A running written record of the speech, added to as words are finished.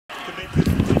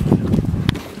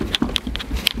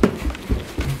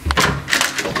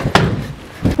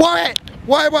Wyatt!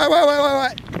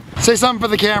 Wyatt! Say something for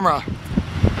the camera.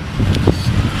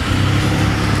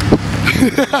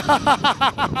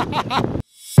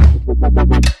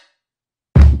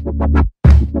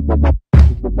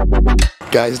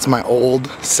 Guys, it's my old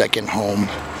second home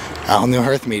out in the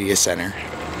Hearth Media Center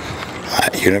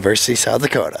at University of South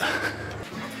Dakota.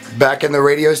 Back in the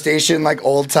radio station like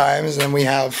old times, and we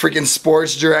have freaking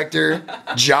sports director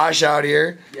Josh out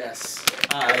here. Yes.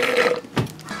 I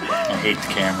hate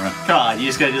the camera. God, you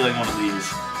just gotta do like one of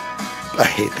these. I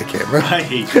hate the camera. I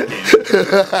hate the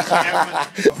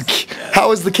camera.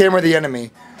 How is the camera the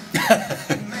enemy?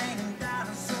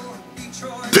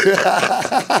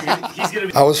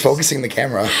 I was focusing the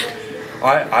camera.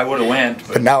 I would have went.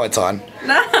 But now it's on.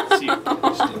 No.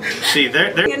 See,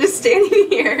 they're I'm just standing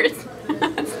here. It's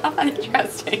not that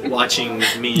interesting. Watching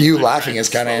me. You laughing is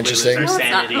kind of interesting. No,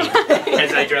 sanity.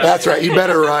 That's right, you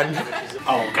better run.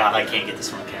 Oh God, I can't get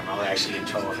this on camera. I'll actually get in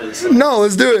trouble for this. No,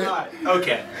 let's do it.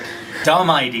 Okay. Dumb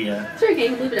idea. Sure,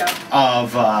 Gabe, leave it out.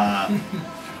 Of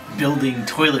building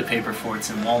toilet paper forts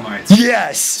in Walmarts.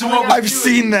 Yes! So I've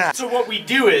seen that. So what we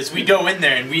do is we go in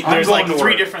there and there's like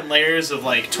 3 different layers of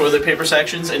like toilet paper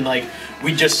sections, and like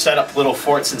we just set up little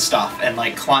forts and stuff and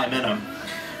like climb in them.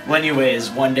 Well,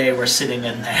 anyways, one day we're sitting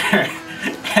in there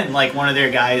and like one of their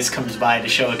guys comes by to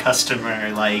show a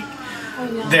customer like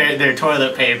their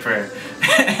toilet paper,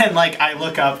 and like I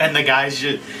look up and the guy's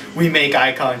just, we make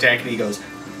eye contact and he goes,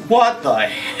 "What the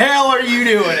hell are you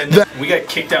doing?" And we got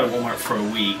kicked out of Walmart for a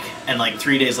week, and like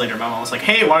 3 days later my mom was like,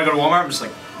 "Hey, want to go to Walmart?" I'm just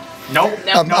like, "Nope,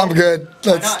 I'm good.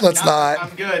 Let's not.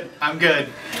 I'm good. I'm good."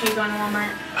 Are you going to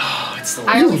Walmart? Oh, it's the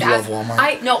I love Walmart.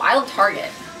 I love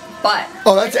Target, but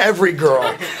oh, that's every girl.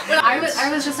 when I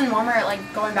was just in Walmart,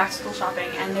 like going back to school shopping,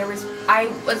 and I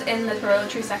was in the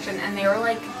toiletry section, and they were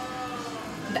like,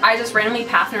 I just randomly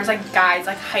passed, and there was like guys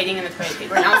like hiding in the toilet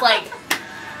paper, and I was like,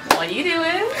 "What are you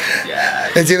doing?" Yeah.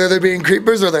 It's either they're being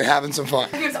creepers or they're having some fun.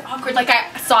 It was awkward. Like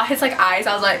I saw his like eyes.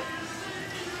 I was like,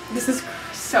 "This is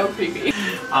so creepy."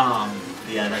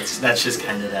 Yeah, that's just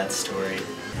kind of that story.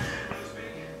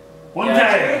 One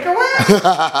day.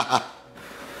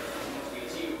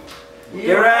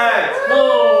 You're right.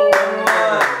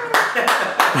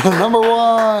 Number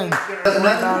 1.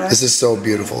 This is so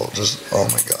beautiful. Just oh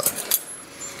my god.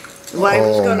 Wyatt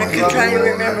was going to try to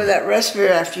remember that recipe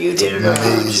after you did it.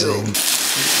 Amazing.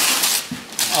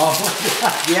 Oh my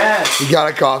god, yes. You got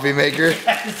a coffee maker?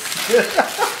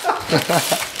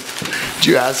 Did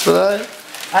you ask for that?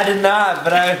 I did not,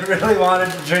 but I really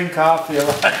wanted to drink coffee a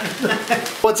lot.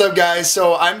 What's up, guys?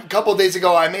 So a couple days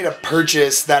ago I made a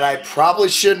purchase that I probably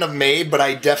shouldn't have made, but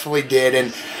I definitely did,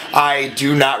 and I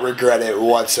do not regret it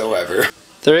whatsoever.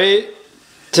 3,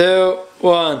 2,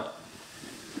 1.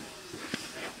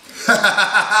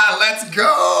 Let's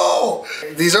go!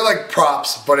 These are like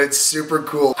props, but it's super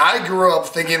cool. I grew up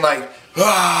thinking like,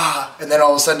 and then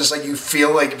all of a sudden just like you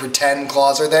feel like pretend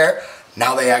claws are there.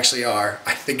 Now they actually are.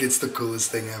 I think it's the coolest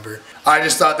thing ever. I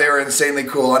just thought they were insanely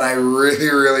cool, and I really,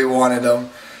 really wanted them.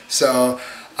 So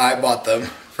I bought them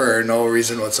for no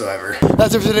reason whatsoever.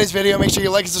 That's it for today's video. Make sure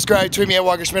you like and subscribe. Tweet me at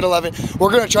WalkerSchmidt11.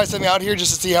 We're gonna try something out here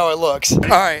just to see how it looks. All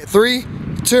right, 3,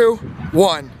 2,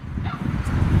 1.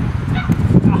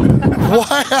 What?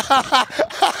 I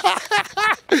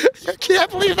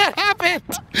can't believe that happened.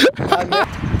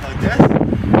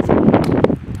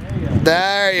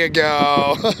 There you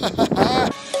go.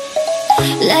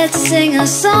 Let's sing a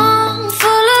song full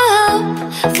of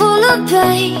hope, full of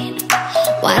pain.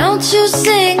 Why don't you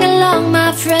sing along,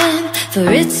 my friend?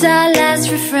 For it's our last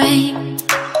refrain.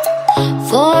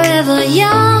 Forever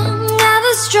young,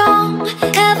 ever strong,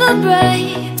 ever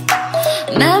brave.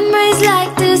 Memories